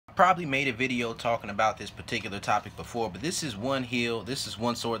probably made a video talking about this particular topic before, but this is one hill, this is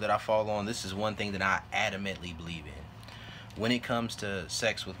one sword that I fall on, this is one thing that I adamantly believe in when it comes to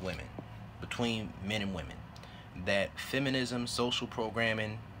sex with women, between men and women. That feminism, social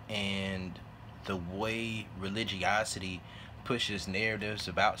programming, and the way religiosity pushes narratives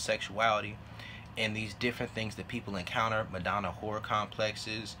about sexuality and these different things that people encounter, Madonna horror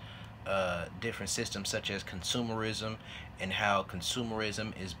complexes, different systems such as consumerism, and how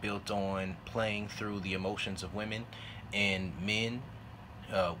consumerism is built on playing through the emotions of women, and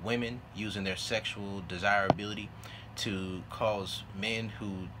women using their sexual desirability to cause men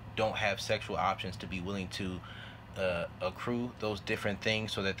who don't have sexual options to be willing to accrue those different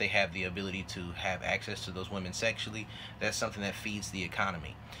things so that they have the ability to have access to those women sexually. That's something that feeds the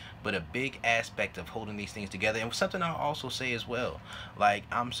economy. But a big aspect of holding these things together, and something I'll also say as well, like,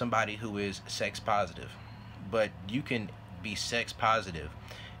 I'm somebody who is sex positive, but you can be sex positive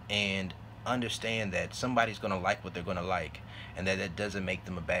and understand that somebody's going to like what they're going to like, and that doesn't make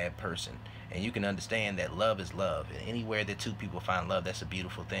them a bad person. And you can understand that love is love, and anywhere that two people find love, that's a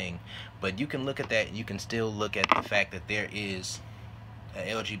beautiful thing. But you can look at that and you can still look at the fact that there is an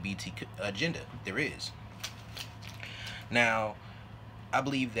LGBT agenda. There is. Now, I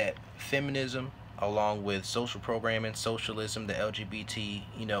believe that feminism, along with social programming, socialism, the LGBT,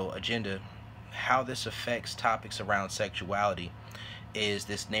 agenda, how this affects topics around sexuality is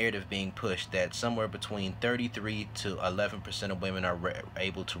this narrative being pushed that somewhere between 33 to 11% of women are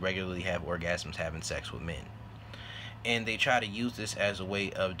able to regularly have orgasms having sex with men. And they try to use this as a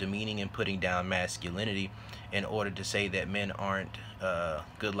way of demeaning and putting down masculinity in order to say that men aren't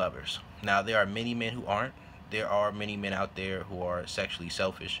good lovers. Now, there are many men who aren't. There are many men out there who are sexually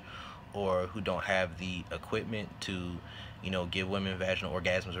selfish, or who don't have the equipment to, give women vaginal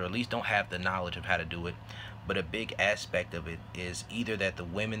orgasms, or at least don't have the knowledge of how to do it. But a big aspect of it is either that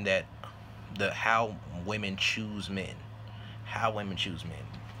how women choose men.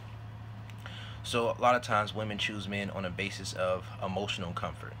 So a lot of times women choose men on a basis of emotional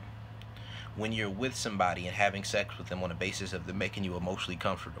comfort. When you're with somebody and having sex with them on a basis of them making you emotionally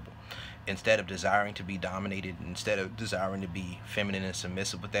comfortable, instead of desiring to be dominated, instead of desiring to be feminine and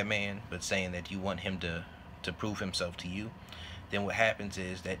submissive with that man, but saying that you want him to prove himself to you, then what happens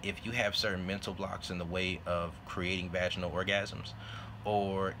is that if you have certain mental blocks in the way of creating vaginal orgasms,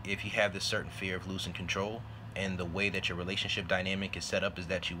 or if you have this certain fear of losing control, and the way that your relationship dynamic is set up is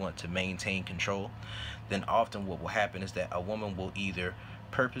that you want to maintain control, then often what will happen is that a woman will either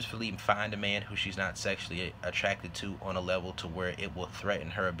purposefully find a man who she's not sexually attracted to on a level to where it will threaten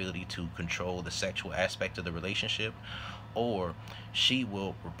her ability to control the sexual aspect of the relationship, or she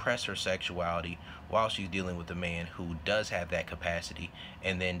will repress her sexuality while she's dealing with a man who does have that capacity,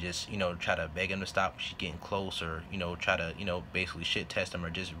 and then just try to beg him to stop when she's getting close, or try to basically shit test him, or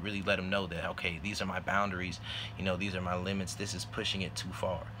just really let him know that, okay, these are my boundaries, these are my limits, this is pushing it too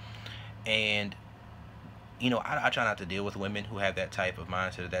far. And I try not to deal with women who have that type of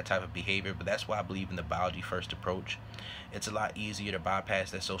mindset or that type of behavior, but that's why I believe in the biology first approach. It's a lot easier to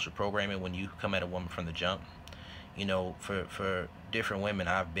bypass that social programming when you come at a woman from the jump. For different women,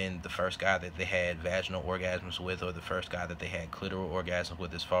 I've been the first guy that they had vaginal orgasms with, or the first guy that they had clitoral orgasms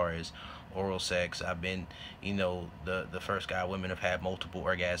with as far as oral sex. I've been, the first guy women have had multiple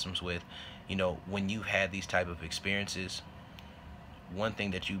orgasms with. When you've had these type of experiences, one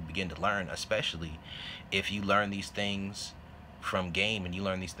thing that you begin to learn, especially if you learn these things from game and you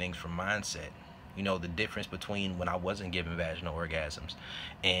learn these things from mindset, the difference between when I wasn't giving vaginal orgasms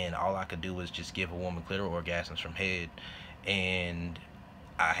and all I could do was just give a woman clitoral orgasms from head, and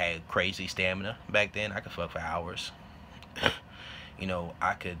I had crazy stamina back then. I could fuck for hours.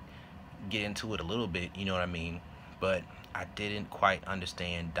 I could get into it a little bit, you know what I mean? But I didn't quite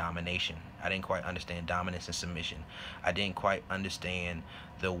understand domination. I didn't quite understand dominance and submission. I didn't quite understand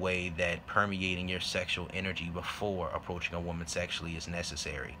the way that permeating your sexual energy before approaching a woman sexually is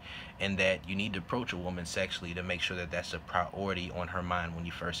necessary, and that you need to approach a woman sexually to make sure that that's a priority on her mind when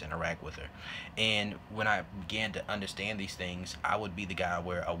you first interact with her. And when I began to understand these things, I would be the guy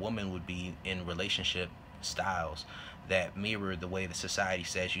where a woman would be in relationship styles that mirror the way the society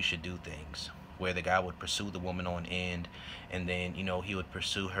says you should do things, where the guy would pursue the woman on end, and then he would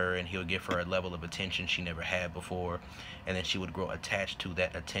pursue her and he would give her a level of attention she never had before, and then she would grow attached to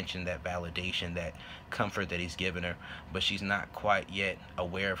that attention, that validation, that comfort that he's given her, but she's not quite yet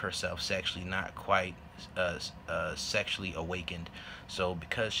aware of herself sexually, not quite sexually awakened. So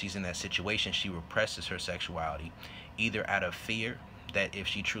because she's in that situation, she represses her sexuality, either out of fear that if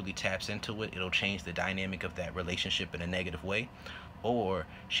she truly taps into it, it'll change the dynamic of that relationship in a negative way, or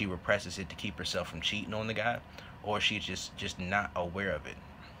she represses it to keep herself from cheating on the guy, or she's just not aware of it.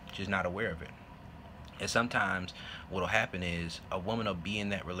 She's not aware of it. And sometimes what'll happen is a woman will be in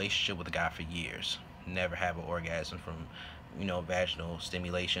that relationship with a guy for years, never have an orgasm from, vaginal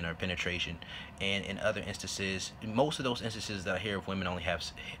stimulation or penetration. And in other instances, most of those instances that I hear of women only have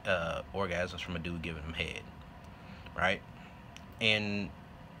orgasms from a dude giving them head, right? And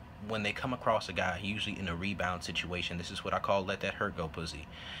when they come across a guy, usually in a rebound situation, this is what I call let that hurt go pussy.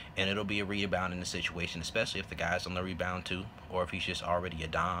 And it'll be a rebound in the situation, especially if the guy's on the rebound too, or if he's just already a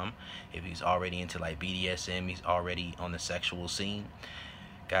dom, if he's already into like BDSM, he's already on the sexual scene.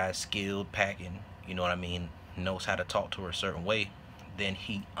 Guy's skilled, packing, you know what I mean, knows how to talk to her a certain way, then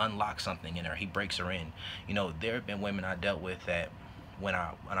he unlocks something in her, he breaks her in. There have been women I dealt with that when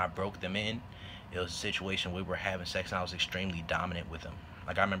I broke them in, it was a situation where we were having sex and I was extremely dominant with them.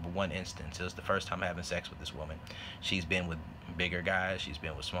 Like, I remember one instance, it was the first time having sex with this woman. She's been with bigger guys, she's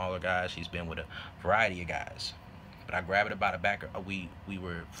been with smaller guys, she's been with a variety of guys. But I grabbed her by the back, we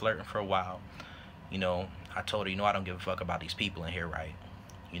were flirting for a while. I told her, I don't give a fuck about these people in here, right?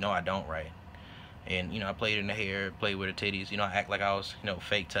 I don't, right? And, I played in the hair, played with her titties, I act like I was,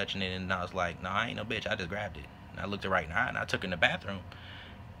 fake touching it, and I was like, nah, I ain't no bitch, I just grabbed it. And I looked her right in the eye, and I took her in the bathroom.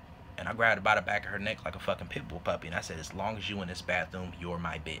 And I grabbed her by the back of her neck like a fucking pit bull puppy. And I said, as long as you in this bathroom, you're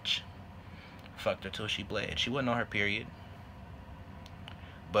my bitch. Fucked her till she bled. She wasn't on her period.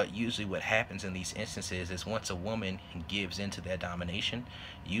 But usually what happens in these instances is once a woman gives into that domination,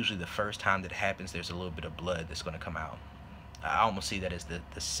 usually the first time that happens, there's a little bit of blood that's going to come out. I almost see that as the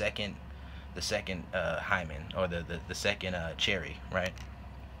second hymen, or the second cherry, right?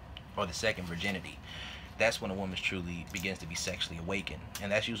 Or the second virginity. That's when a woman truly begins to be sexually awakened,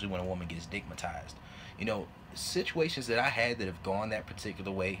 and that's usually when a woman gets stigmatized. Situations that I had that have gone that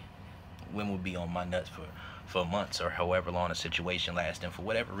particular way, women would be on my nuts for months or however long a situation lasts, and for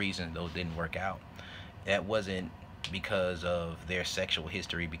whatever reason those didn't work out. That wasn't because of their sexual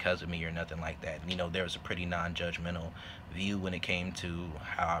history, because of me, or nothing like that. There was a pretty non-judgmental view when it came to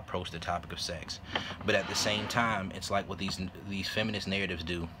how I approached the topic of sex. But at the same time, it's like what these feminist narratives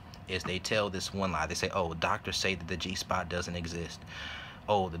do is they tell this one lie. They say, oh, doctors say that the G-spot doesn't exist.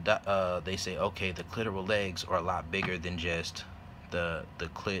 Oh, they say, okay, the clitoral legs are a lot bigger than just the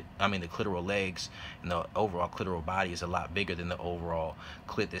clitoral legs, and the overall clitoral body is a lot bigger than the overall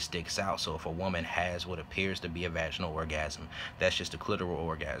clit that sticks out. So if a woman has what appears to be a vaginal orgasm, that's just a clitoral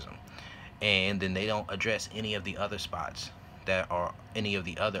orgasm. And then they don't address any of the other spots that are any of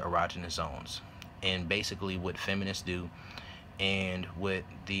the other erogenous zones. And basically what feminists do and what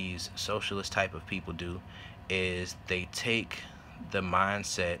these socialist type of people do is they take the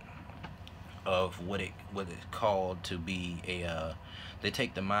mindset of what it's called to be they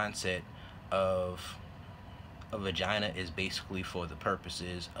take the mindset of a vagina is basically for the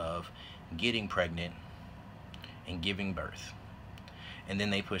purposes of getting pregnant and giving birth. And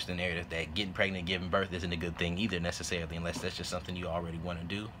then they push the narrative that getting pregnant and giving birth isn't a good thing either necessarily, unless that's just something you already want to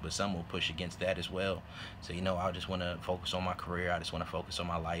do. But some will push against that as well. So, I just want to focus on my career. I just want to focus on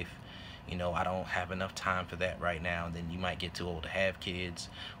my life. I don't have enough time for that right now. And then you might get too old to have kids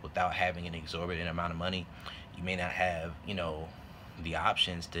without having an exorbitant amount of money. You may not have, the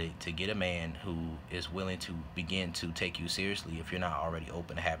options to get a man who is willing to begin to take you seriously if you're not already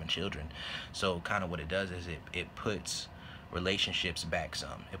open to having children. So kind of what it does is it puts relationships back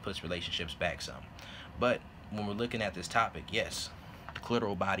some. But when we're looking at this topic, yes, the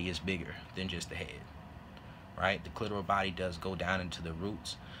clitoral body is bigger than just the head, right? The clitoral body does go down into the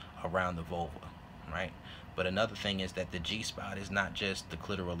roots around the vulva, right? But another thing is that the G-spot is not just the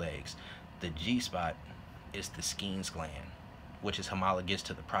clitoral legs. The G-spot is the Skene's gland, which is homologous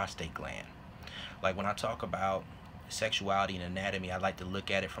to the prostate gland. Like when I talk about sexuality and anatomy, I like to look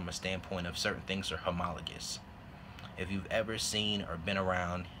at it from a standpoint of certain things are homologous. If you've ever seen or been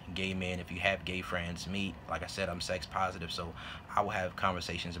around gay men, if you have gay friends, me, like I said, I'm sex positive, so I will have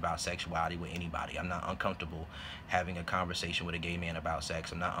conversations about sexuality with anybody. I'm not uncomfortable having a conversation with a gay man about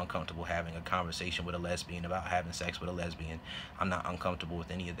sex. I'm not uncomfortable having a conversation with a lesbian about having sex with a lesbian. I'm not uncomfortable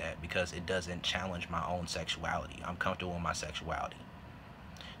with any of that because it doesn't challenge my own sexuality. I'm comfortable in my sexuality.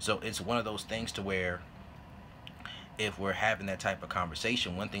 So it's one of those things to where if we're having that type of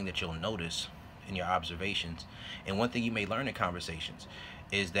conversation, one thing that you'll notice in your observations, and one thing you may learn in conversations,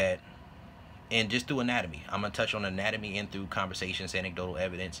 is that, and just through anatomy, I'm going to touch on anatomy and through conversations, anecdotal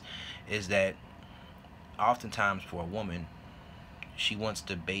evidence, is that oftentimes for a woman, she wants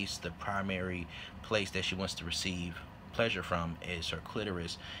to base the primary place that she wants to receive pleasure from is her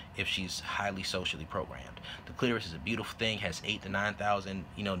clitoris if she's highly socially programmed. The clitoris is a beautiful thing, has 8,000 to 9,000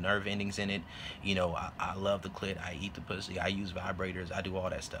 nerve endings in it. I love the clit, I eat the pussy, I use vibrators, I do all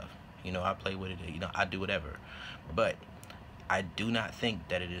that stuff. I play with it, I do whatever. But I do not think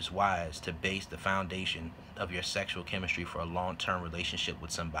that it is wise to base the foundation of your sexual chemistry for a long-term relationship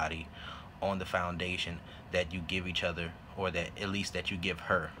with somebody on the foundation that you give each other, or that at least that you give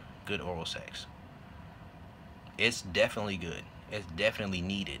her, good oral sex. It's definitely good. It's definitely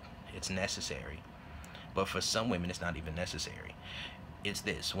needed. It's necessary. But for some women, it's not even necessary. It's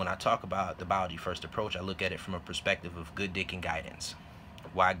this. When I talk about the biology first approach, I look at it from a perspective of good dick and guidance.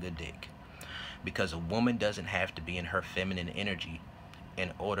 Why good dick? Because a woman doesn't have to be in her feminine energy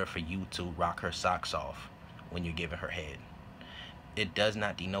in order for you to rock her socks off when you're giving her head. It does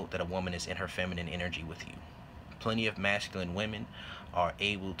not denote that a woman is in her feminine energy with you. Plenty of masculine women are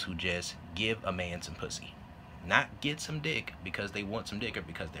able to just give a man some pussy. Not get some dick because they want some dick or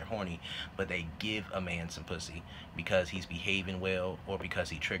because they're horny, but they give a man some pussy because he's behaving well, or because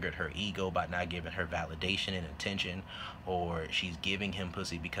he triggered her ego by not giving her validation and attention, or she's giving him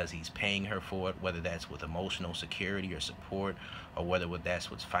pussy because he's paying her for it, whether that's with emotional security or support, or whether that's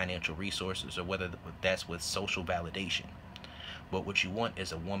with financial resources, or whether that's with social validation. But what you want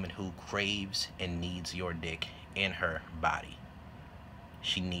is a woman who craves and needs your dick in her body.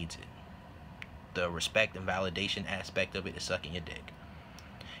 She needs it. The respect and validation aspect of it is sucking your dick.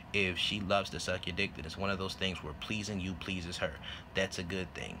 If she loves to suck your dick, then it's one of those things where pleasing you pleases her. That's a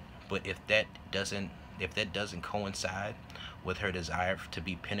good thing. But if that doesn't coincide with her desire to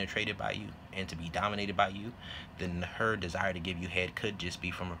be penetrated by you and to be dominated by you, then her desire to give you head could just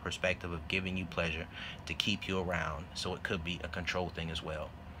be from a perspective of giving you pleasure to keep you around. So it could be a control thing as well.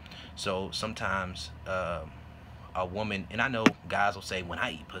 So sometimes a woman, and I know guys will say, when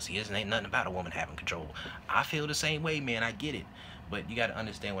I eat pussy, it ain't nothing about a woman having control. I feel the same way, man. I get it. But you got to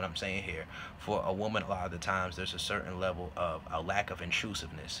understand what I'm saying here. For a woman, a lot of the times, there's a certain level of a lack of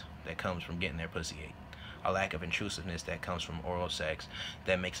intrusiveness that comes from getting their pussy ate. A lack of intrusiveness that comes from oral sex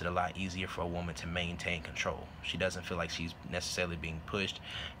that makes it a lot easier for a woman to maintain control. She doesn't feel like she's necessarily being pushed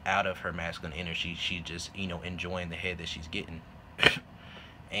out of her masculine energy. She's just, enjoying the head that she's getting.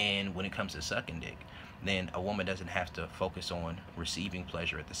 And when it comes to sucking dick, then a woman doesn't have to focus on receiving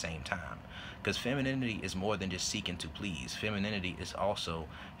pleasure at the same time. Because femininity is more than just seeking to please. Femininity is also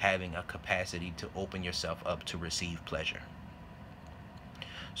having a capacity to open yourself up to receive pleasure.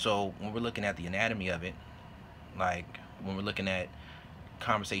 So when we're looking at the anatomy of it, like when we're looking at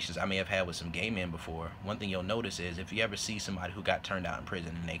conversations I may have had with some gay men before, one thing you'll notice is if you ever see somebody who got turned out in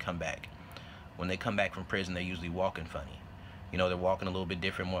prison and they come back, when they come back from prison, they're usually walking funny. They're walking a little bit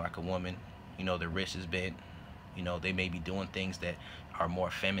different, more like a woman. Their wrist is bent. They may be doing things that are more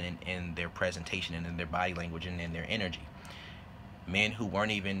feminine in their presentation and in their body language and in their energy. Men who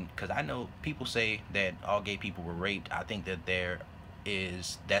weren't even, because I know people say that all gay people were raped. I think that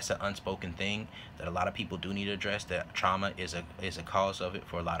that's an unspoken thing that a lot of people do need to address, that trauma is a cause of it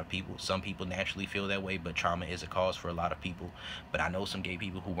for a lot of people. Some people naturally feel that way, but trauma is a cause for a lot of people. But I know some gay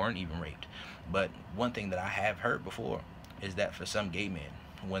people who weren't even raped. But one thing that I have heard before is that for some gay men,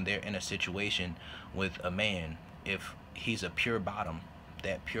 when they're in a situation with a man, if he's a pure bottom,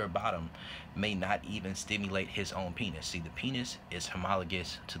 that pure bottom may not even stimulate his own penis. See, the penis is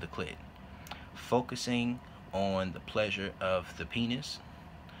homologous to the clit. Focusing on the pleasure of the penis,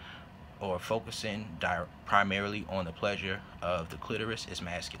 or focusing primarily on the pleasure of the clitoris, is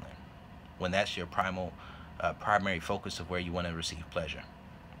masculine, when that's your primary focus of where you want to receive pleasure.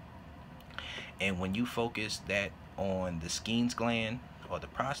 And when you focus that on the Skene's gland or the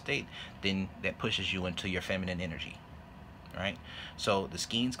prostate, then that pushes you into your feminine energy, right? So the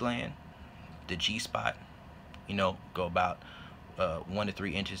Skene's gland, the G-spot, go about 1 to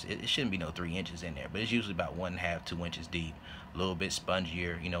 3 inches. It shouldn't be no 3 inches in there, but it's usually about 1.5 to 2 inches deep, a little bit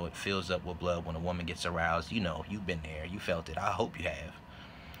spongier. It fills up with blood when a woman gets aroused. You've been there, you felt it. I hope you have.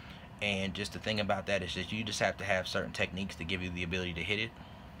 And just the thing about that is that you just have to have certain techniques to give you the ability to hit it.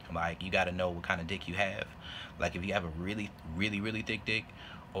 Like, you got to know what kind of dick you have. Like, if you have a really, really, really thick dick,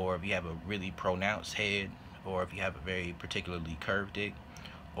 or if you have a really pronounced head, or if you have a very particularly curved dick,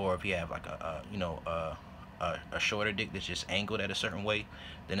 or if you have like a shorter dick that's just angled at a certain way,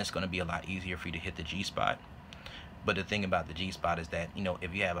 then it's going to be a lot easier for you to hit the G-spot. But the thing about the G-spot is that,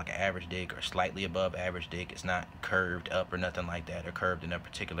 if you have like an average dick or slightly above average dick, it's not curved up or nothing like that, or curved in a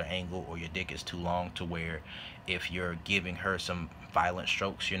particular angle, or your dick is too long to where if you're giving her some violent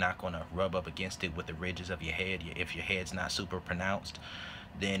strokes, you're not going to rub up against it with the ridges of your head. If your head's not super pronounced,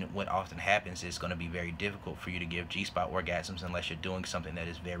 then what often happens is it's going to be very difficult for you to give G-spot orgasms unless you're doing something that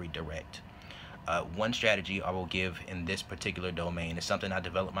is very direct. One strategy I will give in this particular domain is something I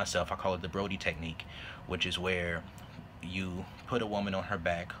developed myself. I call it the Brody technique, which is where you put a woman on her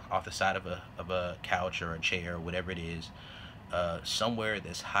back off the side of a couch or a chair or whatever it is, somewhere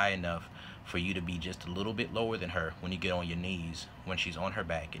that's high enough for you to be just a little bit lower than her when you get on your knees when she's on her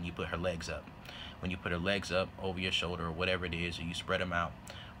back and you put her legs up. When you put her legs up over your shoulder or whatever it is, or you spread them out,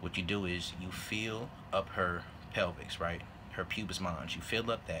 what you do is you feel up her pelvis, right? Her pubis mons. You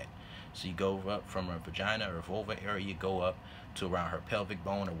feel up that. So you go up from her vagina or vulva area, you go up to around her pelvic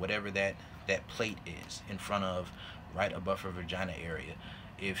bone or whatever that plate is in front of, right above her vagina area.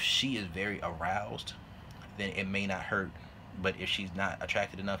 If she is very aroused, then it may not hurt. But if she's not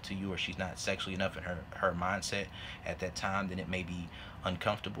attracted enough to you, or she's not sexually enough in her mindset at that time, then it may be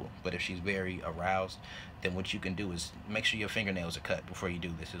uncomfortable. But if she's very aroused, then what you can do is make sure your fingernails are cut before you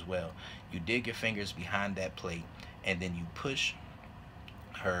do this as well. You dig your fingers behind that plate, and then you push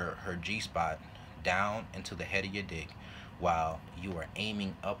her G-spot down into the head of your dick while you are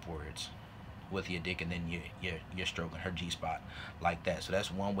aiming upwards with your dick, and then you're stroking her G-spot like that. So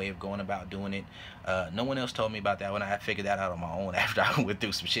that's one way of going about doing it. No one else told me about that one. I figured that out on my own after I went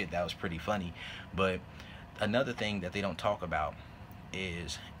through some shit that was pretty funny. But another thing that they don't talk about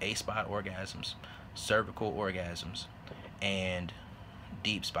is A-spot orgasms, cervical orgasms, and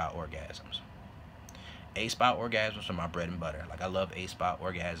deep spot orgasms. A-spot orgasms are my bread and butter. Like, I love A-spot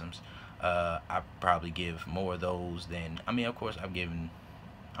orgasms. I probably give more of those than, I mean, of course I'm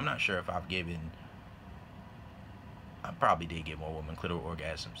not sure if I probably did give more women clitoral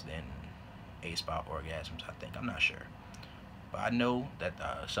orgasms than A-spot orgasms, I think. I'm not sure. But I know that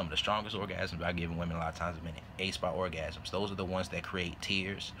some of the strongest orgasms I've given women a lot of times have been A-spot orgasms. Those are the ones that create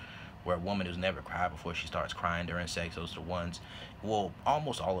tears, where a woman who's never cried before, she starts crying during sex. Those are the ones, well,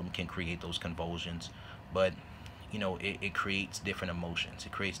 almost all of them can create those convulsions. But, you know, it creates different emotions.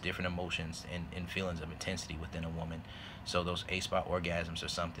 It creates different emotions and feelings of intensity within a woman. So those A-spot orgasms are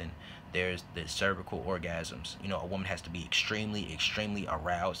something. There's the cervical orgasms. You know, a woman has to be extremely, extremely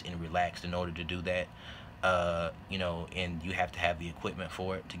aroused and relaxed in order to do that. You know, and you have to have the equipment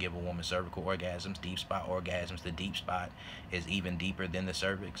for it to give a woman cervical orgasms. Deep spot orgasms. The deep spot is even deeper than the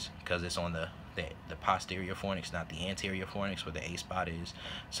cervix because it's on the posterior fornix, not the anterior fornix, where the A spot is.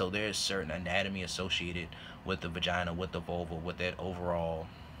 So there's certain anatomy associated with the vagina, with the vulva, with that overall,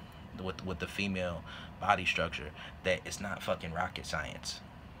 with the female body structure, that it's not fucking rocket science.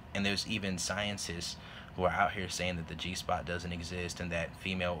 And there's even scientists who are out here saying that the G-spot doesn't exist, and that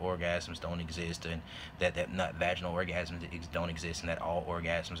female orgasms don't exist, and that not vaginal orgasms don't exist, and that all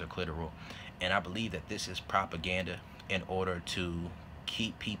orgasms are clitoral. And I believe that this is propaganda in order to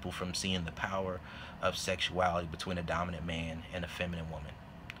keep people from seeing the power of sexuality between a dominant man and a feminine woman.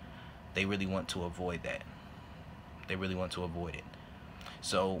 They really want to avoid that. They really want to avoid it.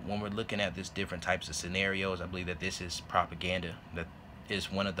 So when we're looking at these different types of scenarios, I believe that this is propaganda. That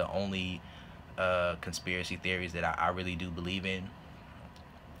is one of the only conspiracy theories that I really do believe in.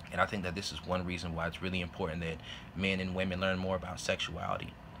 And I think that this is one reason why it's really important that men and women learn more about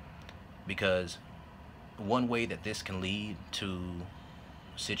sexuality. Because one way that this can lead to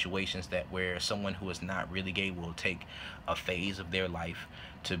situations that where someone who is not really gay will take a phase of their life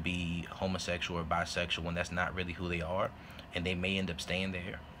to be homosexual or bisexual when that's not really who they are, and they may end up staying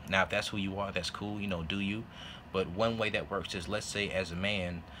there. Now, if that's who you are, that's cool, you know, do you. But one way that works is, let's say as a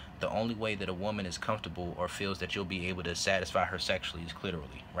man, the only way that a woman is comfortable or feels that you'll be able to satisfy her sexually is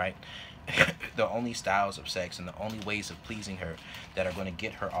clitorally, right? The only styles of sex and the only ways of pleasing her that are going to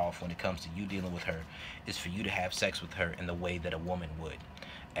get her off when it comes to you dealing with her is for you to have sex with her in the way that a woman would.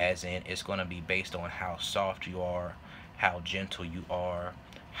 As in, it's going to be based on how soft you are, how gentle you are,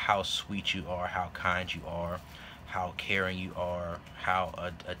 how sweet you are, how kind you are, how caring you are, how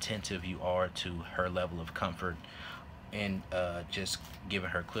attentive you are to her level of comfort, and just giving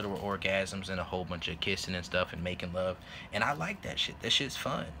her clitoral orgasms and a whole bunch of kissing and stuff and making love. And I like that shit. That shit's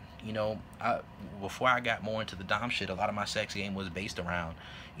fun. You know, before I got more into the dom shit, a lot of my sex game was based around,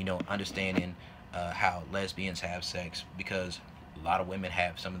 you know, understanding how lesbians have sex, because a lot of women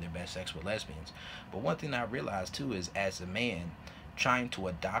have some of their best sex with lesbians. But one thing I realized too is, as a man, trying to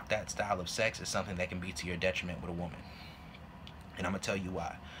adopt that style of sex is something that can be to your detriment with a woman. And I'm gonna tell you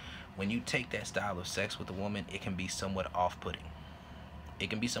why. When you take that style of sex with a woman, it can be somewhat off-putting. It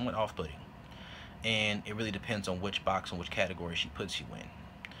can be somewhat off-putting. And it really depends on which box and which category she puts you in.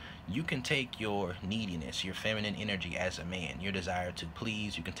 You can take your neediness, your feminine energy as a man, your desire to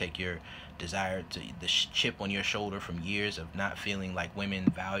please. You can take your desire to the chip on your shoulder from years of not feeling like women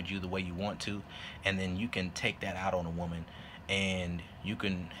valued you the way you want to, and then you can take that out on a woman, and you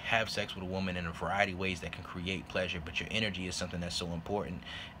can have sex with a woman in a variety of ways that can create pleasure. But your energy is something that's so important,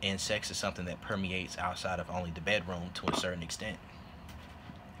 and sex is something that permeates outside of only the bedroom to a certain extent.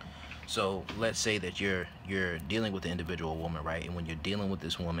 So let's say that you're dealing with the individual woman, right? And when you're dealing with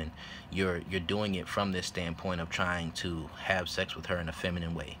this woman, you're doing it from this standpoint of trying to have sex with her in a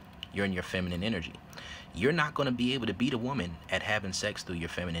feminine way, you're in your feminine energy. You're not going to be able to beat a woman at having sex through your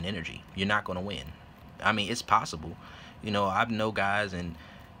feminine energy. You're not going to win. I mean, it's possible. I've know guys, and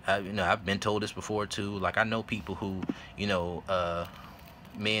I've been told this before too. Like, I know people who,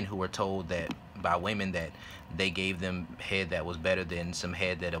 men who were told that by women that they gave them head that was better than some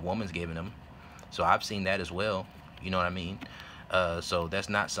head that a woman's giving them. So I've seen that as well. You know what I mean? So that's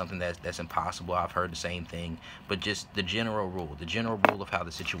not something that's impossible. I've heard the same thing. But just the general rule of how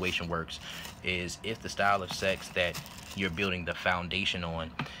the situation works is, if the style of sex that you're building the foundation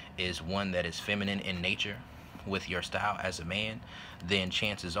on is one that is feminine in nature with your style as a man, then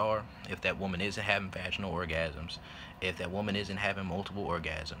chances are, if that woman isn't having vaginal orgasms, if that woman isn't having multiple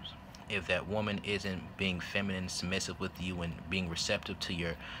orgasms, if that woman isn't being feminine, submissive with you, and being receptive to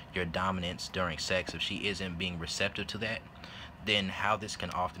your dominance during sex, if she isn't being receptive to that, then how this can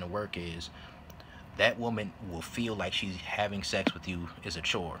often work is that woman will feel like she's having sex with you is a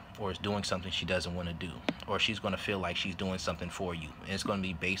chore, or is doing something she doesn't want to do, or she's going to feel like she's doing something for you, and it's going to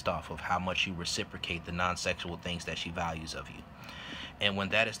be based off of how much you reciprocate the non-sexual things that she values of you. And when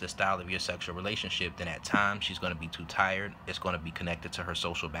that is the style of your sexual relationship, then at times she's going to be too tired. It's going to be connected to her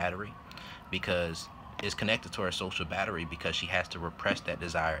social battery, because it's connected to her social battery because she has to repress that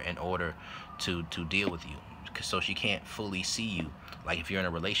desire in order to deal with you. So she can't fully see you. Like, if you're in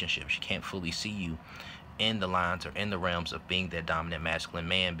a relationship, she can't fully see you in the lines or in the realms of being that dominant masculine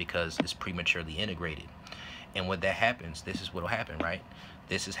man, because it's prematurely integrated. And when that happens, this is what will happen, right?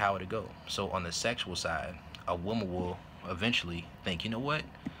 This is how it'll go. So on the sexual side, a woman will eventually think, you know what?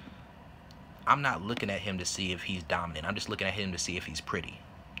 I'm not looking at him to see if he's dominant. I'm just looking at him to see if he's pretty,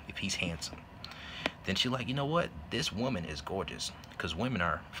 if he's handsome. Then she's like, you know what? This woman is gorgeous. Because women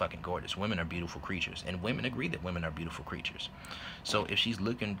are fucking gorgeous. Women are beautiful creatures. And women agree that women are beautiful creatures. So if she's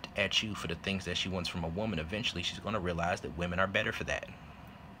looking at you for the things that she wants from a woman, eventually she's going to realize that women are better for that.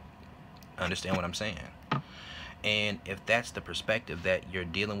 Understand what I'm saying? And if that's the perspective that you're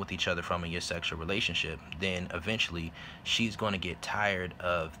dealing with each other from in your sexual relationship, then eventually she's going to get tired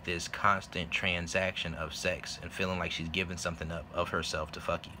of this constant transaction of sex and feeling like she's giving something up of herself to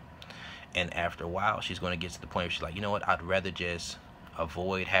fuck you. And after a while, she's going to get to the point where she's like, you know what, I'd rather just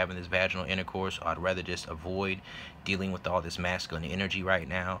avoid having this vaginal intercourse, or I'd rather just avoid dealing with all this masculine energy right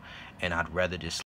now, and I'd rather just